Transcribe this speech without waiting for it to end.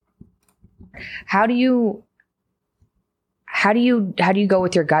How do you go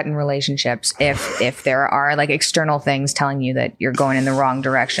with your gut in relationships if there are like external things telling you that you're going in the wrong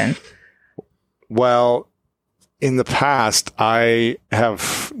direction? Well, in the past, I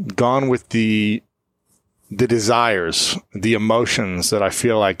have gone with the desires, the emotions that I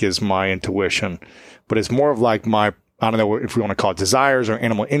feel like is my intuition, but it's more of like my, I don't know if we want to call it desires or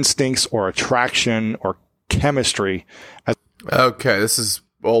animal instincts or attraction or chemistry. Okay, this is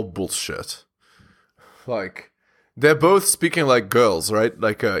all bullshit. Like, they're both speaking like girls, right?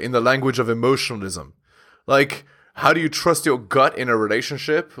 Like, in the language of emotionalism. Like, how do you trust your gut in a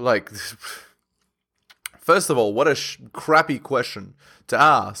relationship? Like, first of all, what a crappy question to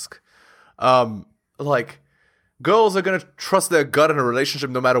ask. Like, girls are going to trust their gut in a relationship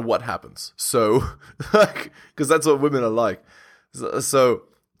no matter what happens. So, like, because that's what women are like. So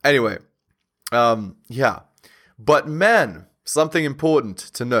anyway, yeah. But men, something important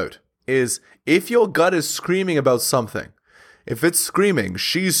to note is if your gut is screaming about something, if it's screaming,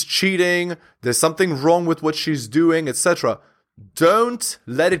 she's cheating, there's something wrong with what she's doing, etc., don't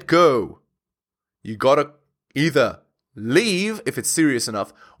let it go. You gotta either leave if it's serious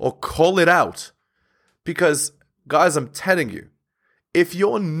enough or call it out. Because, guys, I'm telling you, if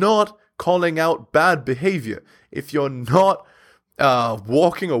you're not calling out bad behavior, if you're not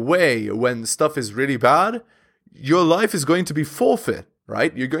walking away when stuff is really bad, your life is going to be forfeit,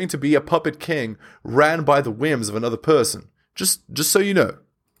 right? You're going to be a puppet king ran by the whims of another person. Just so you know.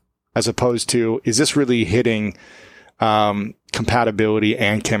 As opposed to, is this really hitting compatibility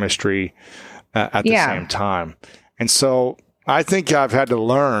and chemistry at the same time? And so I think I've had to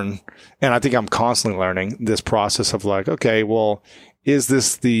learn, and I think I'm constantly learning this process of like, okay, well, is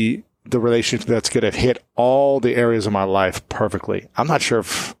this the relationship that's going to hit all the areas of my life perfectly? I'm not sure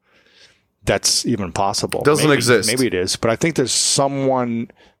if that's even possible. Doesn't exist. Maybe it is, but I think there's someone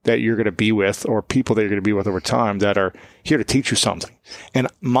that you're going to be with or people that you're going to be with over time that are here to teach you something. And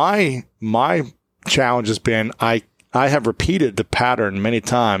my challenge has been I have repeated the pattern many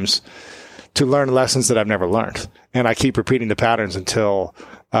times to learn lessons that I've never learned. And I keep repeating the patterns until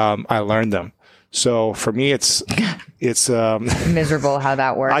I learn them. So for me, it's miserable how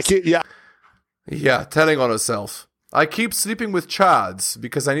that works. Yeah, telling on herself. I keep sleeping with chads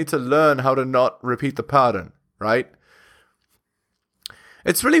because I need to learn how to not repeat the pattern, right?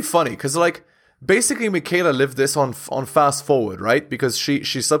 It's really funny because, like, basically Mikhaila lived this on fast forward, right? Because she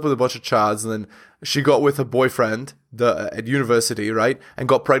slept with a bunch of chads and then she got with her boyfriend at university, right? And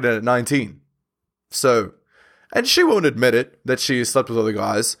got pregnant at 19. So, and she won't admit it that she slept with other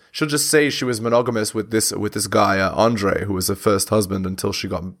guys. She'll just say she was monogamous with this guy Andre, who was her first husband until she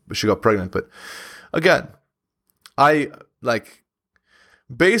got pregnant. But again,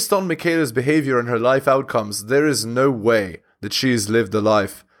 based on Mikhaila's behavior and her life outcomes, there is no way that she's lived the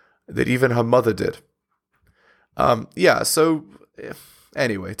life that even her mother did. So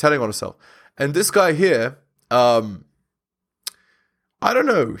anyway, telling on herself. And this guy here, I don't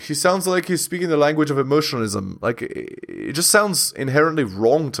know. He sounds like he's speaking the language of emotionalism. Like, it just sounds inherently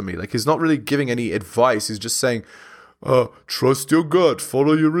wrong to me. Like, he's not really giving any advice. He's just saying, trust your gut,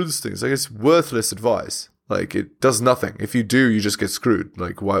 follow your instincts. Like, it's worthless advice. Like, it does nothing. If you do, you just get screwed.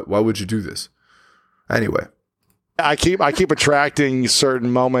 Like, why would you do this? Anyway. I keep attracting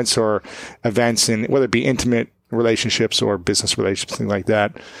certain moments or events in whether it be intimate relationships or business relationships, things like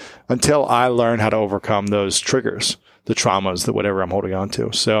that, until I learn how to overcome those triggers, the traumas, the whatever I'm holding on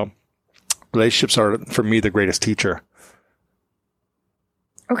to. So relationships are, for me, the greatest teacher.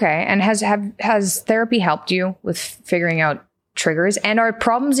 Okay. And has therapy helped you with figuring out triggers? And are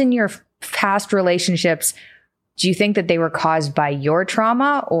problems in your past relationships, do you think that they were caused by your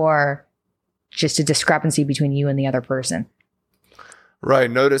trauma or just a discrepancy between you and the other person?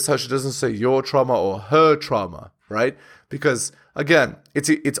 Right. Notice how she doesn't say your trauma or her trauma, right? Because, again,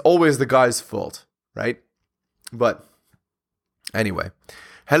 it's always the guy's fault, right? But anyway,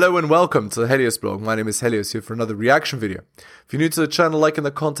 hello and welcome to the Helios blog. My name is Helios here for another reaction video. If you're new to the channel, liking the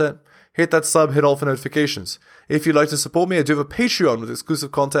content, hit that sub, hit all for notifications. If you'd like to support me, I do have a Patreon with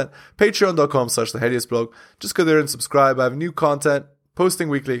exclusive content, patreon.com/theheliosblog. Just go there and subscribe. I have new content, posting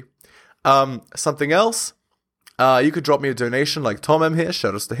weekly. Something else, you could drop me a donation like Tom M here,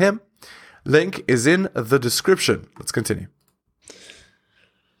 shout outs to him. Link is in the description. Let's continue.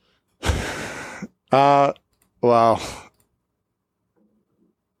 Well,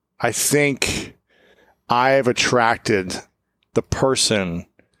 I think I've attracted the person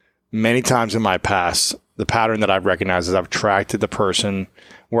many times in my past. The pattern that I've recognized is I've attracted the person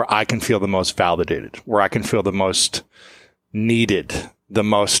where I can feel the most validated, where I can feel the most needed, the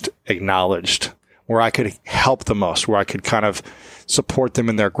most acknowledged, where I could help the most, where I could kind of support them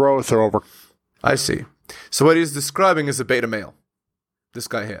in their growth or I see. So what he's describing is a beta male. This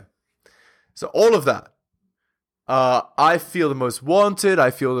guy here. So all of that. I feel the most wanted.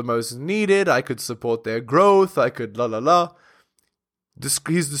 I feel the most needed. I could support their growth. I could la la la.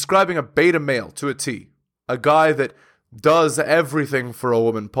 He's describing a beta male to a T. A guy that does everything for a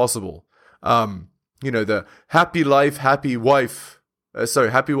woman possible. The happy life, happy wife.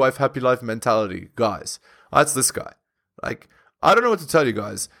 Happy wife, happy life mentality, guys. That's this guy. Like, I don't know what to tell you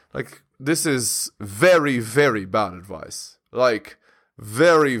guys. Like, this is very, very bad advice. Like,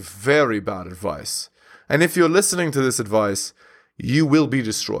 very, very bad advice. And if you're listening to this advice, you will be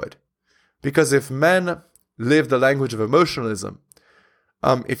destroyed. Because if men live the language of emotionalism,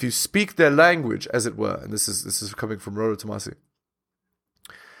 if you speak their language, as it were, and this is coming from Roro Tomasi,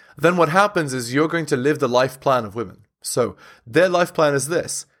 then what happens is you're going to live the life plan of women. So their life plan is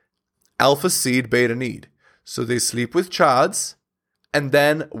this: alpha seed, beta need. So they sleep with chads, and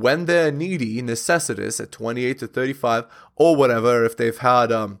then when they're needy, necessitous at 28 to 35 or whatever, if they've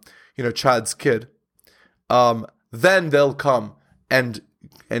had chad's kid, then they'll come and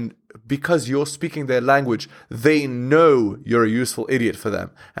because you're speaking their language, they know you're a useful idiot for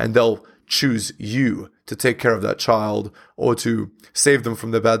them, and they'll choose you to take care of that child or to save them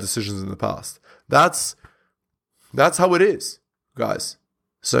from their bad decisions in the past. That's how it is, guys.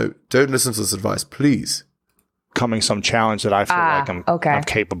 So don't listen to this advice, please. Coming some challenge that I feel like I'm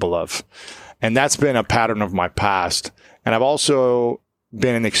capable of. And that's been a pattern of my past. And I've also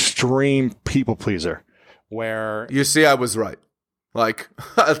been an extreme people pleaser where... You see, I was right. Like,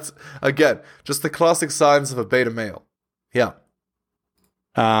 again, just the classic signs of a beta male. Yeah.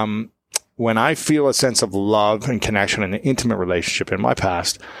 When I feel a sense of love and connection in an intimate relationship in my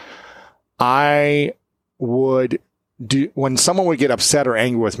past, I would do, when someone would get upset or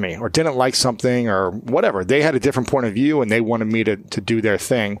angry with me or didn't like something or whatever, they had a different point of view and they wanted me to do their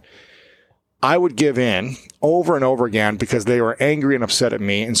thing, I would give in over and over again because they were angry and upset at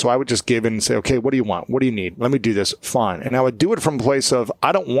me. And so I would just give in and say, okay, what do you want? What do you need? Let me do this. Fine. And I would do it from a place of,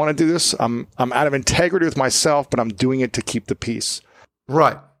 I don't want to do this. I'm out of integrity with myself, but I'm doing it to keep the peace.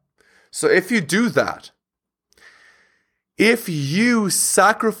 Right. So if you do that, if you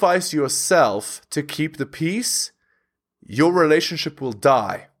sacrifice yourself to keep the peace, your relationship will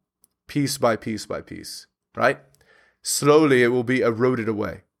die piece by piece by piece, right? Slowly it will be eroded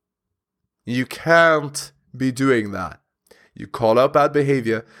away. You can't be doing that. You call out bad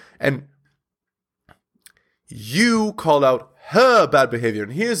behavior and you call out her bad behavior.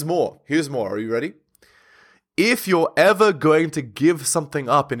 And here's more. Are you ready? If you're ever going to give something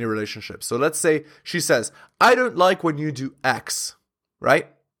up in your relationship, so let's say she says, I don't like when you do X, right?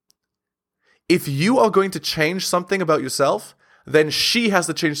 If you are going to change something about yourself, then she has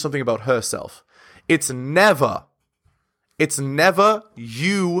to change something about herself. It's never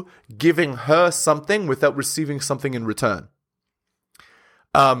you giving her something without receiving something in return.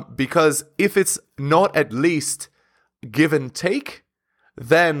 Because if it's not at least give and take,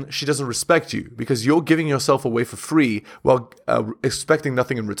 then she doesn't respect you because you're giving yourself away for free while expecting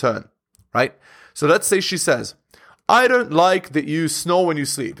nothing in return, right? So let's say she says, I don't like that you snore when you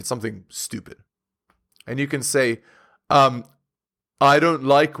sleep. It's something stupid. And you can say, I don't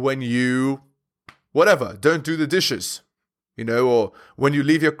like when you, whatever, don't do the dishes, or when you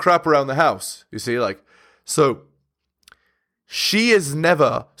leave your crap around the house. You see, so she is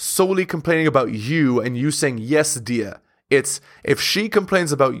never solely complaining about you and you saying, yes, dear. It's if she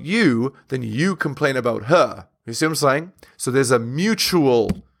complains about you, then you complain about her. You see what I'm saying? So there's a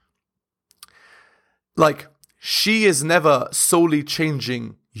mutual, she is never solely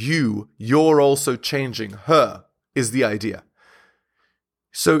changing you. You're also changing her, is the idea.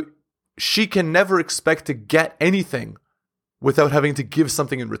 So she can never expect to get anything without having to give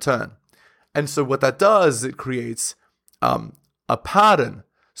something in return. And so what that does, it creates a pattern.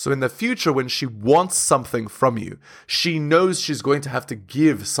 So in the future, when she wants something from you, she knows she's going to have to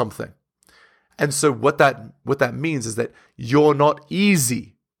give something. And so what that means is that you're not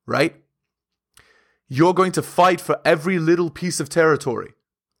easy, right? You're going to fight for every little piece of territory,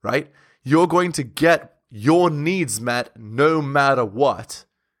 right? You're going to get your needs met no matter what.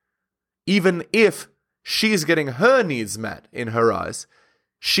 Even if she's getting her needs met in her eyes,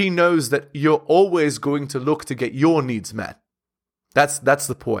 she knows that you're always going to look to get your needs met. That's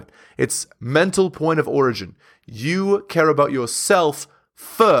the point. It's mental point of origin. You care about yourself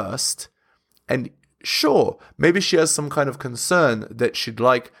first, and sure, maybe she has some kind of concern that she'd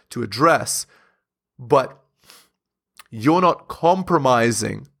like to address, but you're not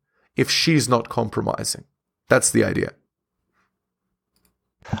compromising if she's not compromising. That's the idea.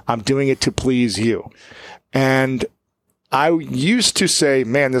 I'm doing it to please you. And I used to say,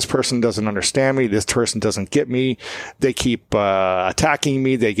 man, this person doesn't understand me. This person doesn't get me. They keep attacking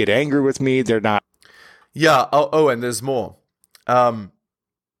me. They get angry with me. They're not. Yeah. Oh, and there's more.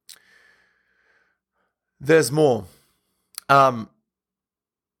 There's more.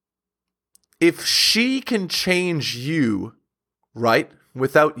 If she can change you, right,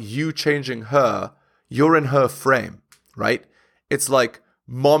 without you changing her, you're in her frame, right? It's like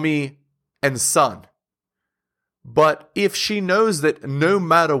mommy and son. But if she knows that no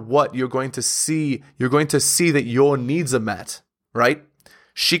matter what, you're going to see that your needs are met, right?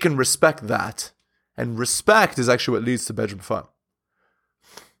 She can respect that. And respect is actually what leads to bedroom fun.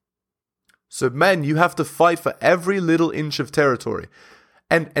 So men, you have to fight for every little inch of territory.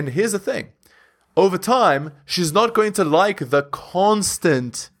 And here's the thing. Over time, she's not going to like the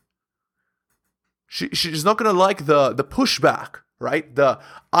constant... She's not going to like the pushback, right?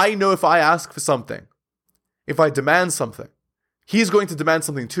 I know if I ask for something, if I demand something, he's going to demand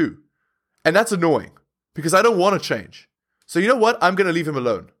something too. And that's annoying because I don't want to change. So you know what? I'm going to leave him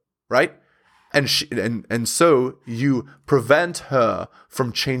alone, right? And so you prevent her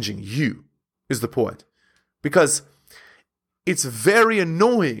from changing you, is the point. Because it's very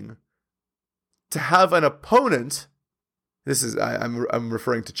annoying to have an opponent. I'm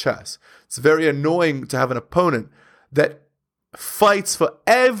referring to chess. It's very annoying to have an opponent that fights for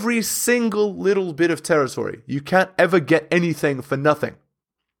every single little bit of territory. You can't ever get anything for nothing.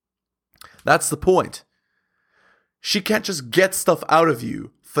 That's the point. She can't just get stuff out of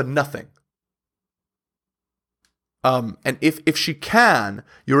you for nothing. And if she can,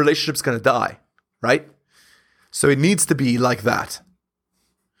 your relationship's going to die, right? So it needs to be like that.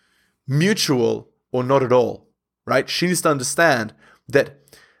 Mutual or not at all, right? She needs to understand that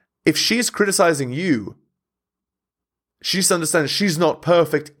if she's criticizing you, she needs to understand she's not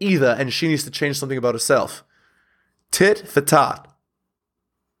perfect either, and she needs to change something about herself. Tit for tat.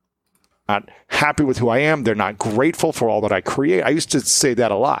 Not happy with who I am. They're not grateful for all that I create. I used to say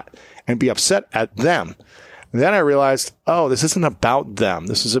that a lot and be upset at them. And then I realized, oh, this isn't about them.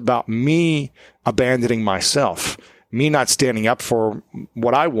 This is about me abandoning myself, me not standing up for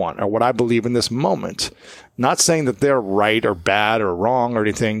what I want or what I believe in this moment. Not saying that they're right or bad or wrong or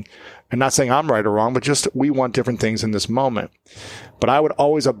anything, and not saying I'm right or wrong, but just we want different things in this moment. But I would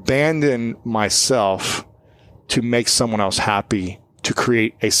always abandon myself to make someone else happy, to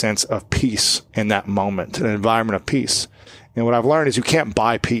create a sense of peace in that moment, an environment of peace. And what I've learned is you can't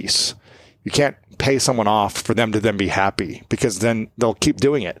buy peace. You can't pay someone off for them to then be happy, because then they'll keep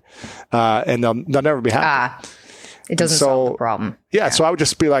doing it, and they'll never be happy. It doesn't solve the problem. Yeah, so I would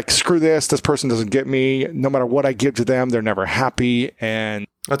just be like, screw this. This person doesn't get me. No matter what I give to them, they're never happy. And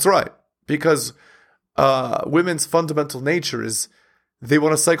that's right, because women's fundamental nature is they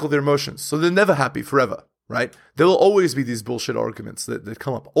want to cycle their emotions, so they're never happy forever, right? There will always be these bullshit arguments that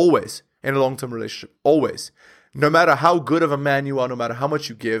come up, always, in a long-term relationship, always. No matter how good of a man you are, no matter how much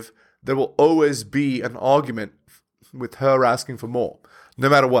you give, there will always be an argument with her asking for more, no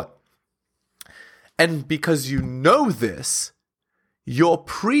matter what. And because you know this, your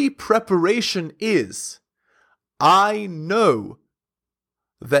pre-preparation is, I know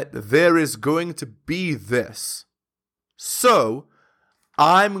that there is going to be this. So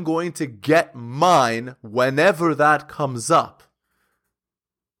I'm going to get mine whenever that comes up.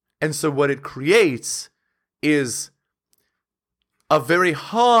 And so what it creates is a very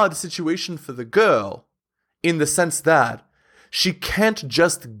hard situation for the girl, in the sense that she can't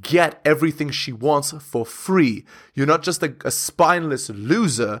just get everything she wants for free. You're not just a spineless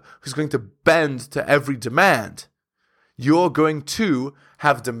loser who's going to bend to every demand. You're going to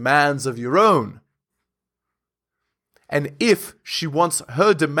have demands of your own. And if she wants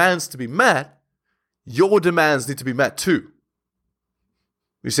her demands to be met, your demands need to be met too.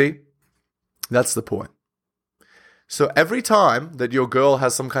 You see? That's the point. So every time that your girl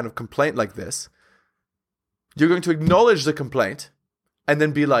has some kind of complaint like this, you're going to acknowledge the complaint and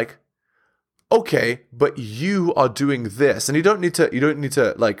then be like, okay, but you are doing this. And you don't need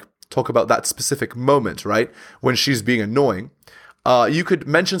to like talk about that specific moment, right? When she's being annoying. You could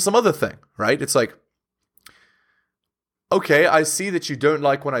mention some other thing, right? It's like, okay, I see that you don't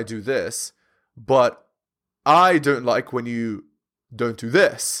like when I do this, but I don't like when you don't do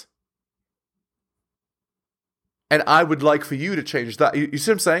this. And I would like for you to change that. You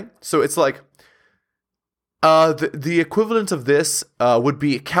see what I'm saying? So it's like, the equivalent of this would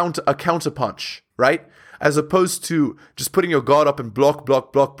be a counterpunch, right? As opposed to just putting your guard up and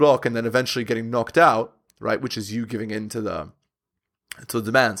block, and then eventually getting knocked out, right? Which is you giving in to the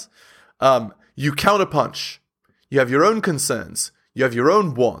demands. You counterpunch. You have your own concerns. You have your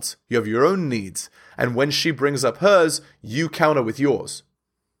own wants. You have your own needs. And when she brings up hers, you counter with yours.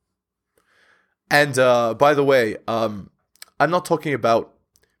 And by the way, I'm not talking about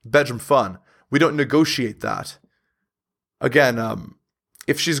bedroom fun. We don't negotiate that. Again,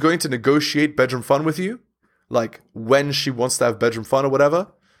 if she's going to negotiate bedroom fun with you, like when she wants to have bedroom fun or whatever,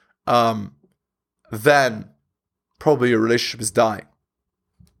 then probably your relationship is dying.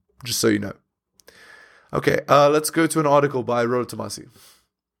 Just so you know. Okay, let's go to an article by Rolo Tomasi.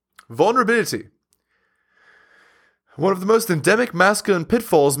 Vulnerability. One of the most endemic masculine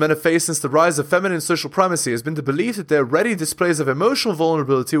pitfalls men have faced since the rise of feminine social primacy has been the belief that their ready displays of emotional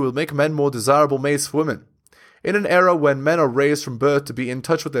vulnerability will make men more desirable mates for women. In an era when men are raised from birth to be in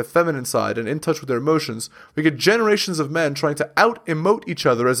touch with their feminine side and in touch with their emotions, we get generations of men trying to out-emote each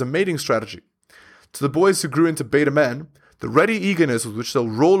other as a mating strategy. To the boys who grew into beta men, the ready eagerness with which they'll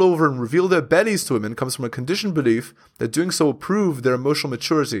roll over and reveal their bellies to women comes from a conditioned belief that doing so will prove their emotional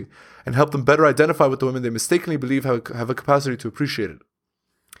maturity and help them better identify with the women they mistakenly believe have a capacity to appreciate it.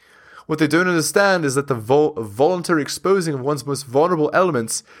 What they don't understand is that the voluntary exposing of one's most vulnerable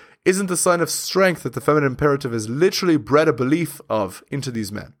elements isn't a sign of strength that the feminine imperative has literally bred a belief of into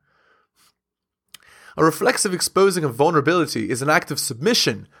these men. A reflexive exposing of vulnerability is an act of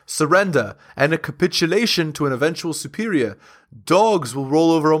submission, surrender, and a capitulation to an eventual superior. Dogs will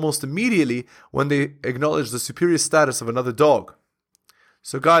roll over almost immediately when they acknowledge the superior status of another dog.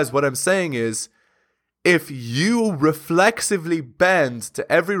 So guys, what I'm saying is, if you reflexively bend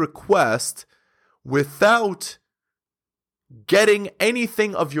to every request without getting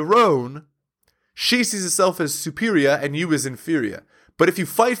anything of your own, she sees herself as superior and you as inferior. But if you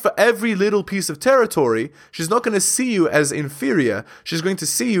fight for every little piece of territory, she's not going to see you as inferior. She's going to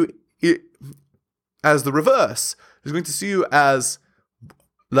see you as the reverse. She's going to see you as,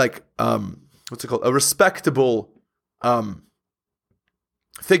 like, what's it called? A respectable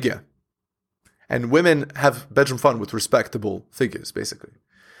figure. And women have bedroom fun with respectable figures, basically.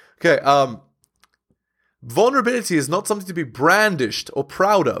 Okay, vulnerability is not something to be brandished or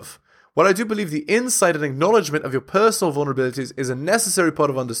proud of. While I do believe the insight and acknowledgement of your personal vulnerabilities is a necessary part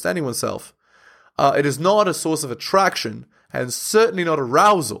of understanding oneself, it is not a source of attraction and certainly not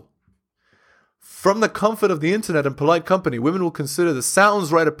arousal. From the comfort of the internet and polite company, women will consider the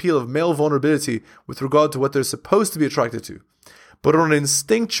sounds right appeal of male vulnerability with regard to what they're supposed to be attracted to. But on an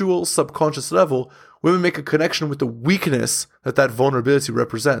instinctual, subconscious level, women make a connection with the weakness that vulnerability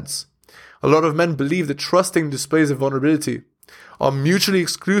represents. A lot of men believe that trusting displays of vulnerability are mutually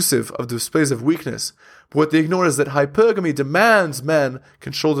exclusive of displays of weakness, but what they ignore is that hypergamy demands men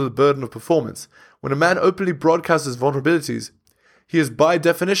can shoulder the burden of performance. When a man openly broadcasts his vulnerabilities, he is by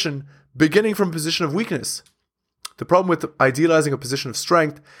definition beginning from a position of weakness. The problem with idealizing a position of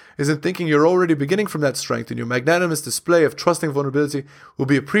strength is in thinking you're already beginning from that strength and your magnanimous display of trusting vulnerability will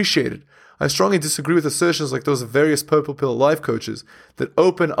be appreciated. I strongly disagree with assertions like those of various purple pill life coaches that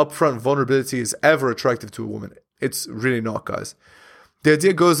open upfront vulnerability is ever attractive to a woman. It's really not, guys. The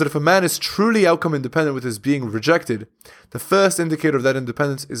idea goes that if a man is truly outcome independent with his being rejected, the first indicator of that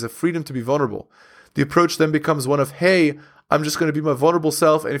independence is a freedom to be vulnerable. The approach then becomes one of, hey, I'm just going to be my vulnerable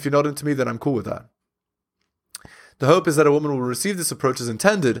self, and if you're not into me, then I'm cool with that. The hope is that a woman will receive this approach as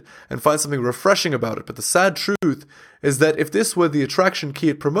intended and find something refreshing about it, but the sad truth is that if this were the attraction key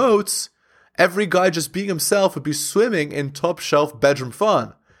it promotes, every guy just being himself would be swimming in top-shelf bedroom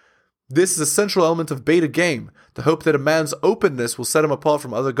fun. This is a central element of beta game, the hope that a man's openness will set him apart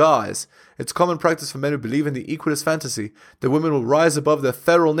from other guys. It's common practice for men who believe in the equidist fantasy that women will rise above their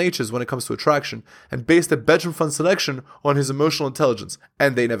feral natures when it comes to attraction and base their bedroom fun selection on his emotional intelligence,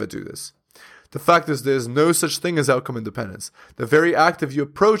 and they never do this. The fact is there's no such thing as outcome independence. The very act of you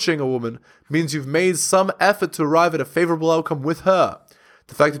approaching a woman means you've made some effort to arrive at a favorable outcome with her.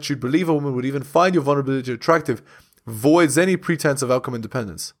 The fact that you'd believe a woman would even find your vulnerability attractive voids any pretense of outcome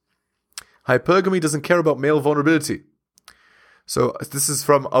independence. Hypergamy doesn't care about male vulnerability. So this is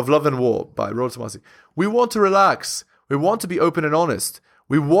from Of Love and War by Rolo Tomasi. We want to relax. We want to be open and honest.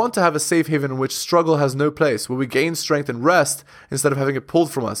 We want to have a safe haven in which struggle has no place, where we gain strength and rest instead of having it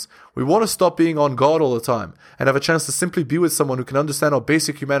pulled from us. We want to stop being on guard all the time and have a chance to simply be with someone who can understand our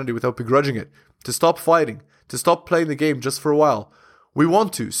basic humanity without begrudging it, to stop fighting, to stop playing the game just for a while. We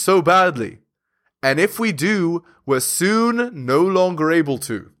want to, so badly. And if we do, we're soon no longer able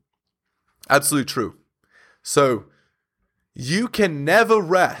to. Absolutely true. So, you can never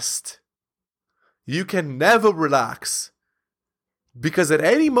rest. You can never relax. Because at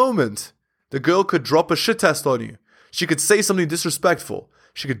any moment, the girl could drop a shit test on you. She could say something disrespectful.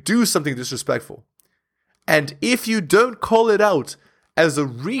 She could do something disrespectful. And if you don't call it out as a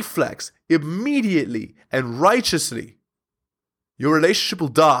reflex immediately and righteously, your relationship will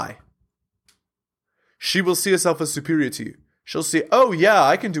die. she will see herself as superior to you. She'll say, oh yeah,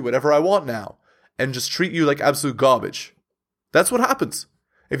 I can do whatever I want now, and just treat you like absolute garbage. That's what happens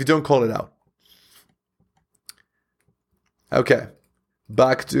if you don't call it out. Okay,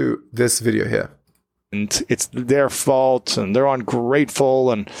 back to this video here. And it's their fault, and they're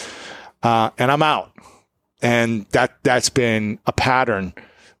ungrateful, and I'm out. And that's been a pattern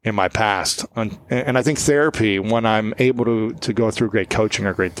in my past. And I think therapy, when I'm able to go through great coaching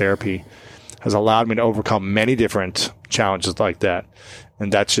or great therapy, has allowed me to overcome many different challenges like that.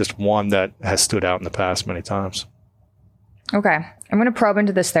 And that's just one that has stood out in the past many times. Okay. I'm going to probe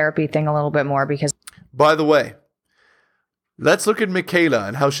into this therapy thing a little bit more because... By the way, let's look at Mikhaila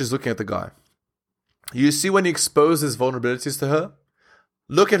and how she's looking at the guy. You see when he exposes vulnerabilities to her?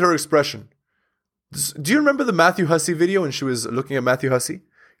 Look at her expression. Do you remember the Matthew Hussey video when she was looking at Matthew Hussey?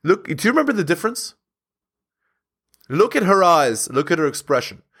 Do you remember the difference? Look at her eyes. Look at her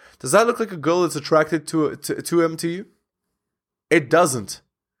expression. Does that look like a girl that's attracted to you? It doesn't.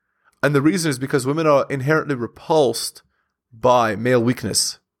 And the reason is because women are inherently repulsed by male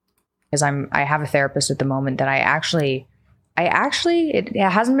weakness. Because I have a therapist at the moment that it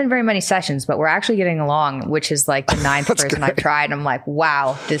hasn't been very many sessions, but we're actually getting along, which is like the 9th person great. I've tried. I'm like,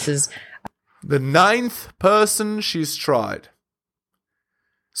 wow, this is... The 9th person she's tried.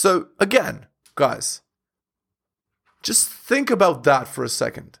 So again, guys, just think about that for a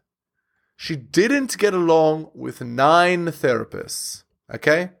second. She didn't get along with 9 therapists,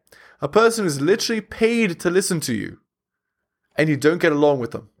 okay? A person who's literally paid to listen to you, and you don't get along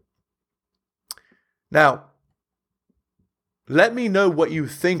with them. Now, let me know what you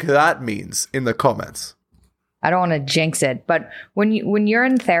think that means in the comments. I don't want to jinx it, but when you're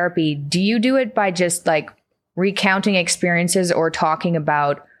in therapy, do you do it by just like recounting experiences or talking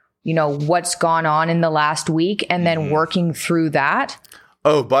about, what's gone on in the last week and then working through that?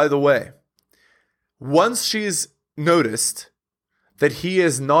 Oh, by the way, once she's noticed that he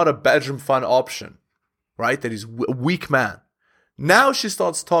is not a bedroom fun option, right? That he's a weak man. Now she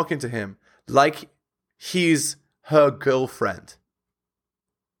starts talking to him like he's her girlfriend.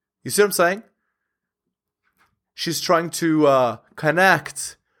 You see what I'm saying? She's trying to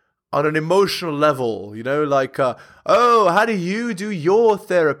connect on an emotional level, like, how do you do your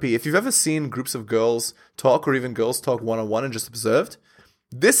therapy? If you've ever seen groups of girls talk or even girls talk one-on-one and just observed,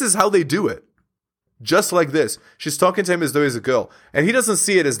 this is how they do it. Just like this. She's talking to him as though he's a girl. And he doesn't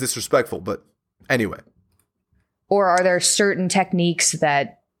see it as disrespectful, but anyway. Or are there certain techniques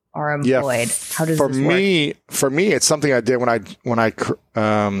that are employed? How does this work? For me, it's something I did when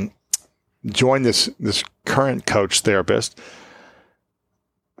I joined this current coach therapist.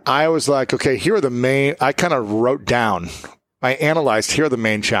 I was like, okay, here are the main, I kind of wrote down, I analyzed, here are the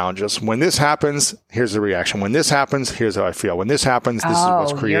main challenges. When this happens, here's the reaction. When this happens, here's how I feel. When this happens, this is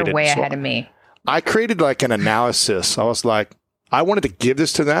what's created. You're way ahead of me. I created like an analysis. I was like, I wanted to give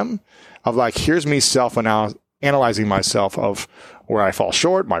this to them of like, here's me analyzing myself of where I fall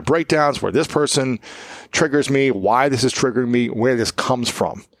short, my breakdowns, where this person triggers me, why this is triggering me, where this comes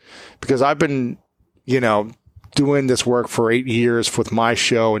from. Because I've been, doing this work for 8 years with my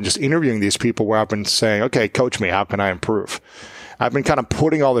show and just interviewing these people where I've been saying, okay, coach me, how can I improve? I've been kind of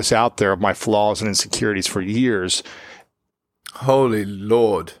putting all this out there of my flaws and insecurities for years. Holy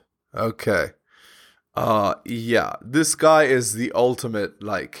Lord. Okay. Yeah, this guy is the ultimate,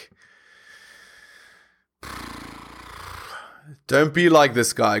 don't be like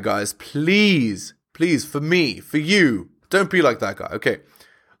this guy, guys. Please, for me, for you, don't be like that guy. Okay,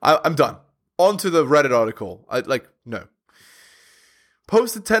 I'm done. On to the Reddit article. No.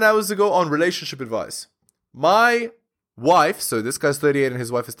 Posted 10 hours ago on relationship advice. My wife, so this guy's 38 and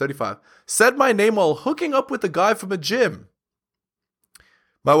his wife is 35, said my name while hooking up with a guy from a gym.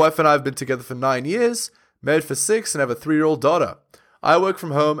 My wife and I have been together for 9 years, married for 6, and have a 3-year-old daughter. I work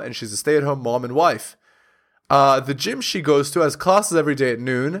from home and she's a stay-at-home mom and wife. The gym she goes to has classes every day at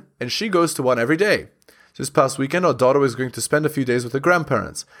noon, and she goes to one every day. This past weekend, our daughter was going to spend a few days with her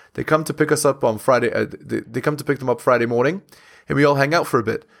grandparents. They come to pick us up on Friday. They come to pick them up Friday morning, and we all hang out for a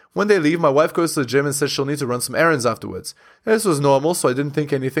bit. When they leave, my wife goes to the gym and says she'll need to run some errands afterwards. This was normal, so I didn't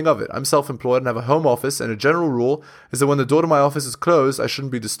think anything of it. I'm self-employed and have a home office, and a general rule is that when the door to my office is closed, I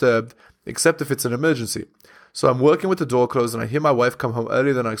shouldn't be disturbed, except if it's an emergency. So I'm working with the door closed, and I hear my wife come home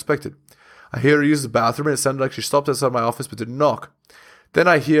earlier than I expected. I hear her use the bathroom, and it sounded like she stopped outside my office but didn't knock. Then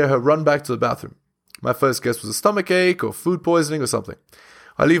I hear her run back to the bathroom. My first guess was a stomach ache or food poisoning or something.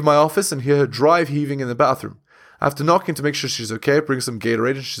 I leave my office and hear her drive heaving in the bathroom. After knocking to make sure she's okay, I bring some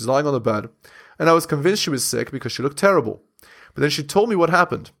Gatorade and she's lying on the bed. And I was convinced she was sick because she looked terrible. But then she told me what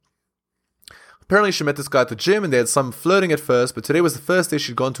happened. Apparently she met this guy at the gym and they had some flirting at first, but today was the first day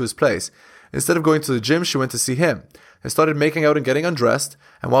she'd gone to his place. Instead of going to the gym, she went to see him. They started making out and getting undressed,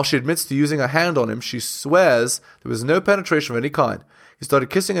 and while she admits to using a hand on him, she swears there was no penetration of any kind. He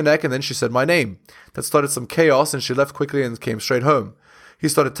started kissing her neck, and then she said my name. That started some chaos, and she left quickly and came straight home. He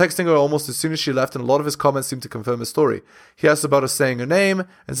started texting her almost as soon as she left, and a lot of his comments seemed to confirm his story. He asked about her saying her name,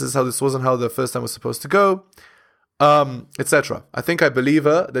 and says how this wasn't how the first time was supposed to go, etc. I think I believe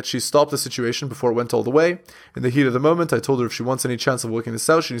her that she stopped the situation before it went all the way. In the heat of the moment, I told her if she wants any chance of working this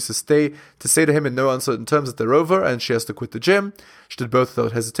out, she needs to say to him in no uncertain terms that they're over, and she has to quit the gym. She did both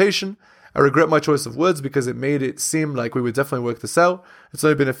without hesitation. I regret my choice of words because it made it seem like we would definitely work this out. It's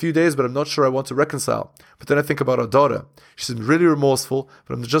only been a few days, but I'm not sure I want to reconcile. But then I think about our daughter. She seems really remorseful,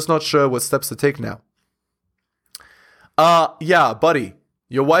 but I'm just not sure what steps to take now. Yeah, buddy.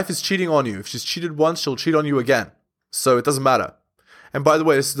 Your wife is cheating on you. If she's cheated once, she'll cheat on you again. So it doesn't matter. And by the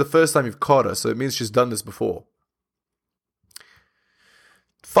way, this is the first time you've caught her, so it means she's done this before.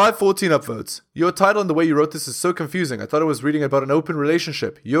 514 upvotes. Your title and the way you wrote this is so confusing. I thought I was reading about an open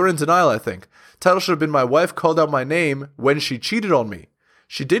relationship. You're in denial, I think. Title should have been my wife called out my name when she cheated on me.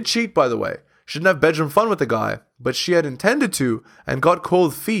 She did cheat, by the way. She didn't have bedroom fun with the guy, but she had intended to and got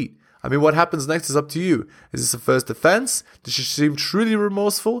cold feet. I mean, what happens next is up to you. Is this a first offense? Did she seem truly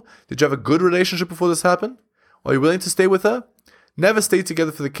remorseful? Did you have a good relationship before this happened? Are you willing to stay with her? Never stay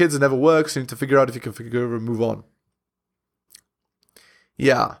together for the kids. It never works. You need to figure out if you can figure out and move on.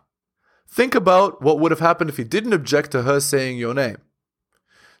 Yeah. Think about what would have happened if he didn't object to her saying your name.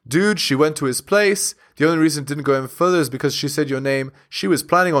 Dude, she went to his place. The only reason it didn't go any further is because she said your name. She was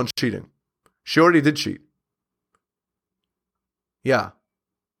planning on cheating. She already did cheat. Yeah.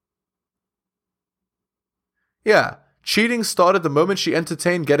 Yeah. Cheating started the moment she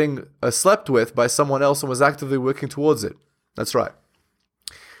entertained getting slept with by someone else and was actively working towards it. That's right.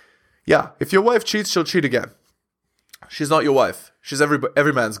 Yeah. If your wife cheats, she'll cheat again. She's not your wife. She's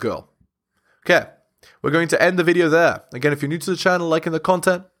every man's girl. Okay, we're going to end the video there. Again, if you're new to the channel, liking the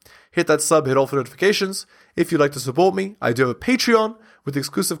content, hit that sub, hit all for notifications. If you'd like to support me, I do have a Patreon with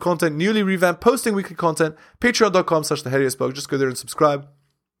exclusive content, newly revamped, posting weekly content, patreon.com/theheliosblog. Just go there and subscribe.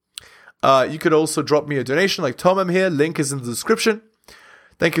 You could also drop me a donation like Tom M here. Link is in the description.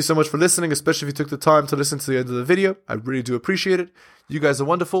 Thank you so much for listening, especially if you took the time to listen to the end of the video. I really do appreciate it. You guys are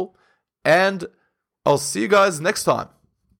wonderful. And I'll see you guys next time.